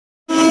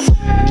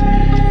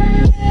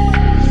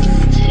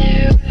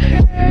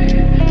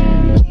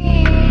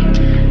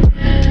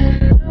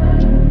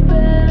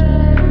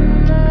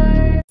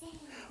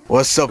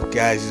What's up,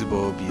 guys? It's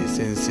your boy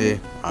Sensei.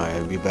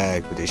 I'll be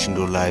back with a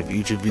Shindo Life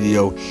YouTube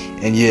video,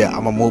 and yeah,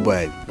 I'm a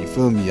mobile. You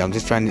feel me? I'm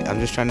just trying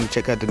to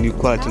check out the new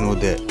quality and all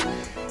that.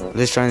 I'm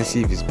just trying to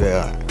see if it's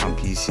better on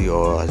PC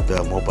or it's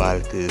better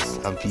mobile. Because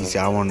on PC,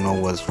 I want to know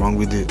what's wrong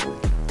with it,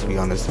 to be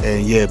honest.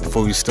 And yeah,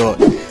 before we start,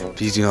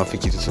 please do not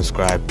forget to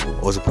subscribe.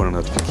 Also put on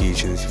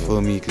notifications. You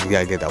feel me? Because we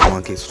gotta get that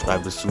 1K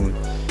subscribers soon.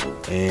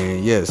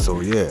 And yeah,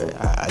 so yeah,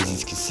 as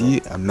you can see,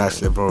 I'm not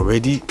level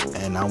already,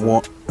 and I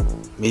want.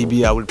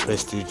 Maybe I will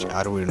prestige.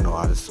 I don't really know.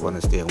 I just want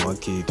to stay at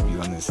 1K, to be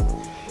honest.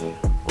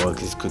 Well,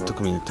 it took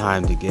me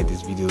time to get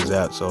these videos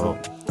out. So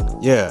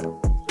yeah.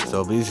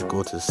 So basically,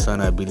 go to Sun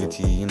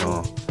Ability. You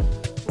know,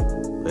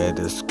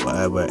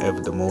 wherever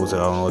the modes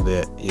are and all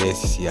that.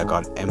 Yes, you see, I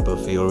got EMBER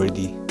FATE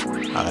already.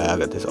 I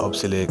got this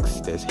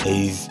Obsolix, there's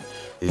Haze,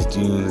 there's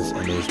Dunes,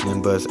 and there's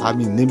Nimbus. I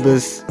mean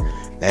Nimbus,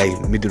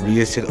 like Middle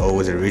Reset or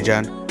was it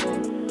Region?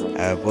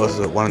 Both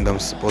of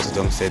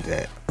them said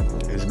that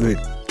it's good.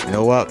 You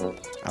know what?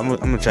 I'm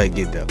gonna try to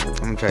get that. I'm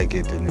gonna try to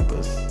get the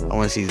Nimbus. I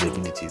wanna see his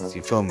abilities.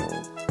 You feel me?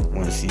 I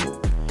wanna see it.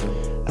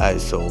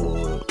 Alright, so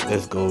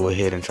let's go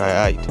ahead and try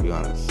it out, to be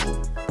honest.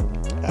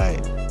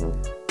 Alright,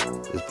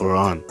 let's put it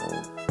on.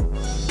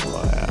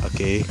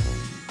 Okay.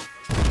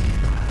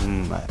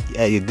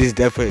 Yeah, this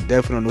definitely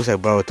looks like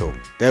Boruto.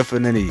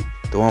 Definitely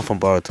the one from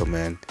Boruto,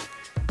 man.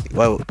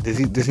 Well, does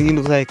he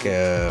look like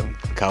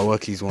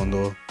Kawaki's one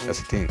though? That's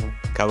the thing.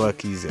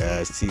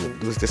 Kawaki's seal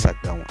looks just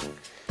like that one.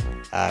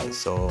 Alright,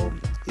 so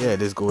yeah,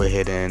 let's go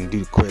ahead and do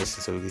the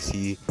quest so we can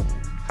see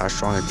how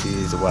strong it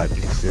is and what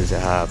abilities does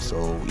it have.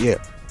 So yeah,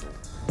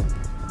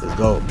 let's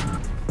go.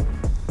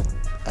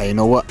 You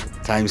know what?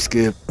 Time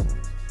skip.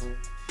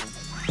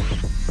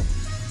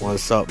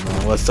 What's up,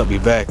 man? What's up? We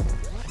back.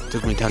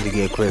 Took me time to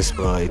get a quest,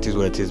 but it is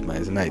what it is, man.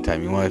 It's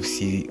nighttime. You want to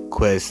see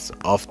quests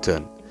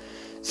often.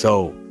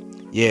 So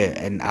yeah,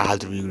 and I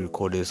had to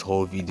re-record this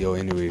whole video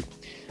anyway.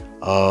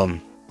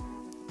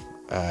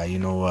 You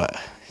know what?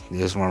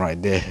 There's one right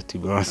there, to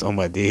be honest, on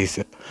my days.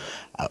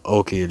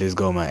 Okay, let's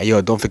go, man. Hey, yo,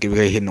 don't forget, we're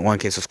gonna hit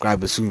 1K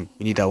subscribers soon.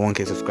 We need that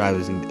 1K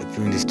subscribers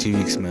during these 2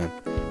 weeks, man.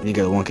 We need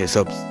to get 1K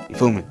subs. You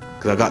feel me?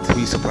 Because I got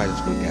 3 surprises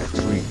for you guys.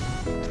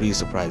 Three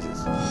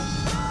surprises.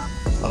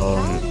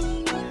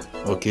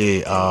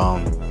 Okay,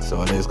 so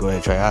let's go ahead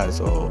and try it out.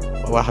 So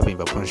what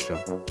happened if I punch them?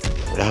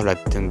 Would I have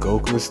like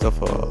Tengoku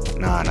stuff or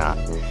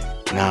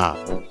nah,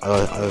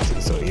 I don't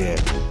think so. Yeah,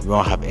 we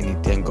won't have any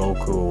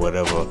Tengoku or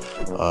whatever,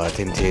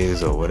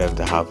 Tentes or whatever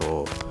to have,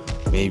 or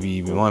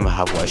maybe we won't even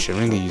have what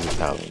Sharinga users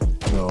have,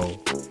 you know,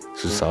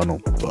 Susanoo.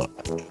 But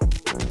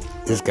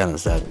it's kind of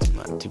sad,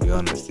 man, to be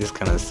honest. It's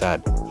kind of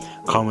sad.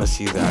 Karma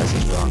sees that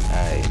as wrong.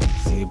 I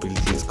see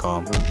ability is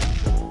calm.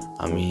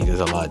 I mean,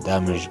 there's a lot of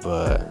damage,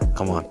 but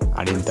come on,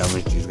 I didn't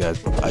damage these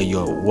guys.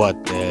 Yo,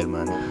 what the hell,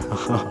 man?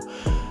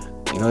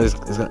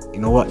 You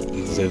know what?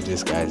 You deserve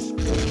this, guys.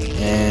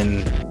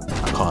 And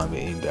I can't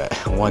believe that.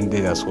 One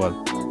day, that's what.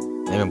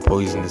 Let me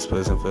poison this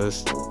person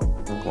first.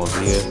 Come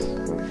over here,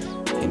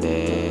 and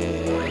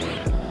then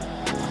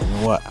you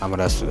know what? I'm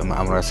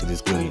gonna wrestle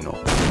this girl. You know.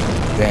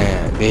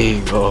 Damn, there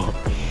you go.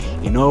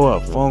 You know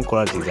what? Phone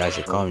quality is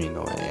actually calm, you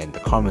know, and the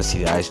Karma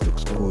City actually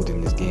looks cool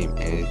in this game,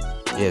 and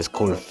yeah, it's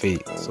called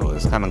Fate, so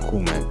it's kind of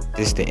cool, man.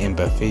 This is the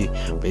EMBER FATE,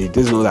 but it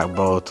does look like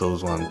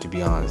Boruto's one, to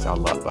be honest. I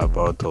love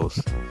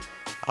Boruto's.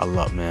 I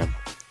love, man.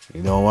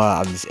 You know what?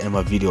 I'll just end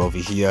my video over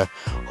here.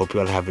 Hope you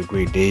all have a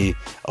great day.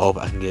 I hope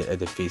I can get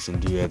other fates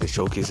and do other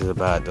showcases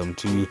about them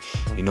too.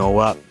 You know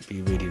what?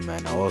 Be ready,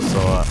 man. Also,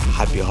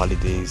 happy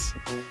holidays.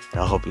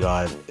 And I hope you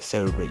all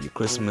celebrate your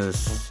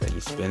Christmas and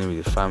you spend it with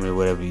your family,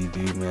 whatever you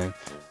do, man.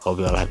 Hope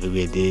you all have a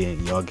great day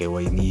and you all get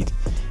what you need.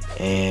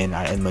 And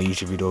I end my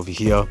YouTube video over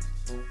here.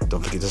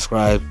 Don't forget to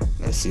subscribe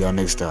and see y'all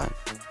next time.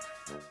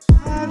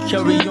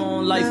 Carry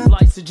on, life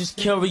flights, so just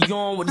carry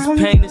on with this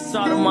pain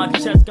inside of my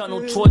chest. Got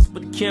no choice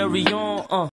but to carry on.